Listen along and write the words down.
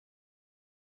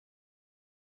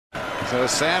So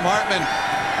Sam Hartman,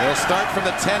 they'll start from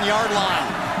the 10-yard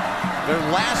line. Their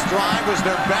last drive was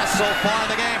their best so far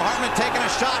in the game. Hartman taking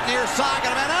a shot near side,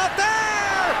 got a man out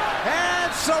there! And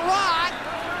Surratt,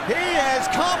 he has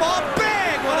come up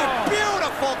big with a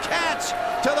beautiful catch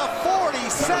to the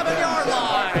 47-yard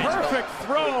line. Perfect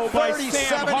throw by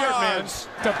Sam Hartman. It's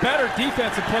a better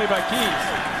defensive play by Keys.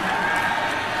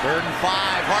 3rd and 5,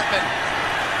 Hartman.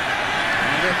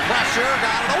 Under pressure,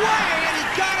 got it away, and he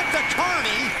got it to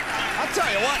Kearney. I'll tell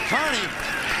you what, Kearney,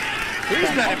 he's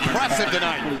been impressive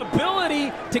tonight.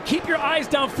 Ability to keep your eyes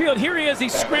downfield. Here he is,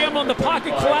 he's scrambling, the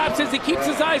pocket collapses, he keeps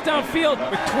his eyes downfield.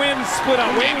 The twins split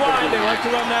out way wide, they like to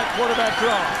run that quarterback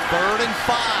draw. 3rd and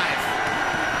 5.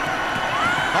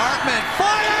 Hartman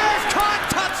fires, caught,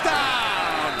 touchdown!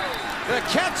 The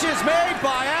catch is made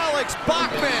by Alex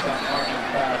Bachman,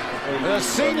 the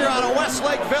senior out of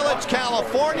Westlake Village,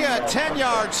 California. A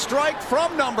 10-yard strike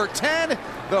from number 10,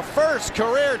 the first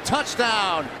career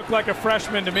touchdown. Looked like a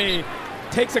freshman to me.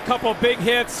 Takes a couple big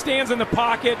hits, stands in the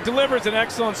pocket, delivers an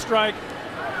excellent strike.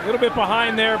 A little bit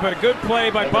behind there, but a good play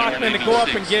by Bachman to go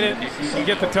up and get it and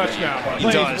get the touchdown. He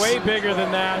plays way bigger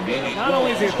than that. Not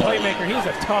only is he a playmaker, he's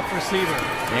a tough receiver.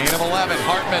 Gain of 11.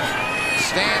 Hartman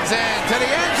stands in to the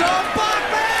end zone.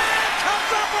 Bachman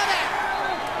comes up with it.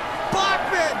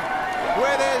 Bachman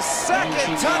with his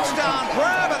second touchdown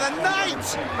grab of the night.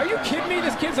 Are you kidding me?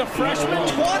 This kid's a freshman.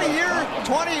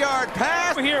 20-yard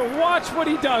pass. Here, watch what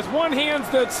he does. One hands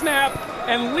the snap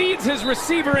and leads his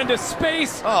receiver into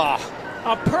space. Oh.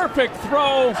 A perfect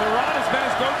throw. Surratt has been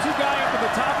his go-to guy up at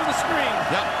the top of the screen.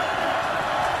 Yep.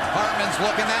 Hartman's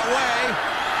looking that way.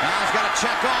 Now he's got to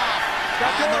check off.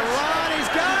 On the run, he's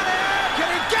got it. Can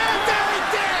he get it? There he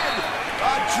did.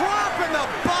 A drop in the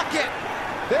bucket.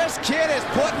 This kid is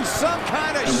putting some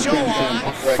kind of show on.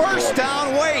 First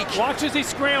down, Wake. Watch as he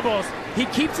scrambles. He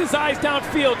keeps his eyes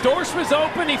downfield. Dorsman's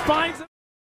open. He finds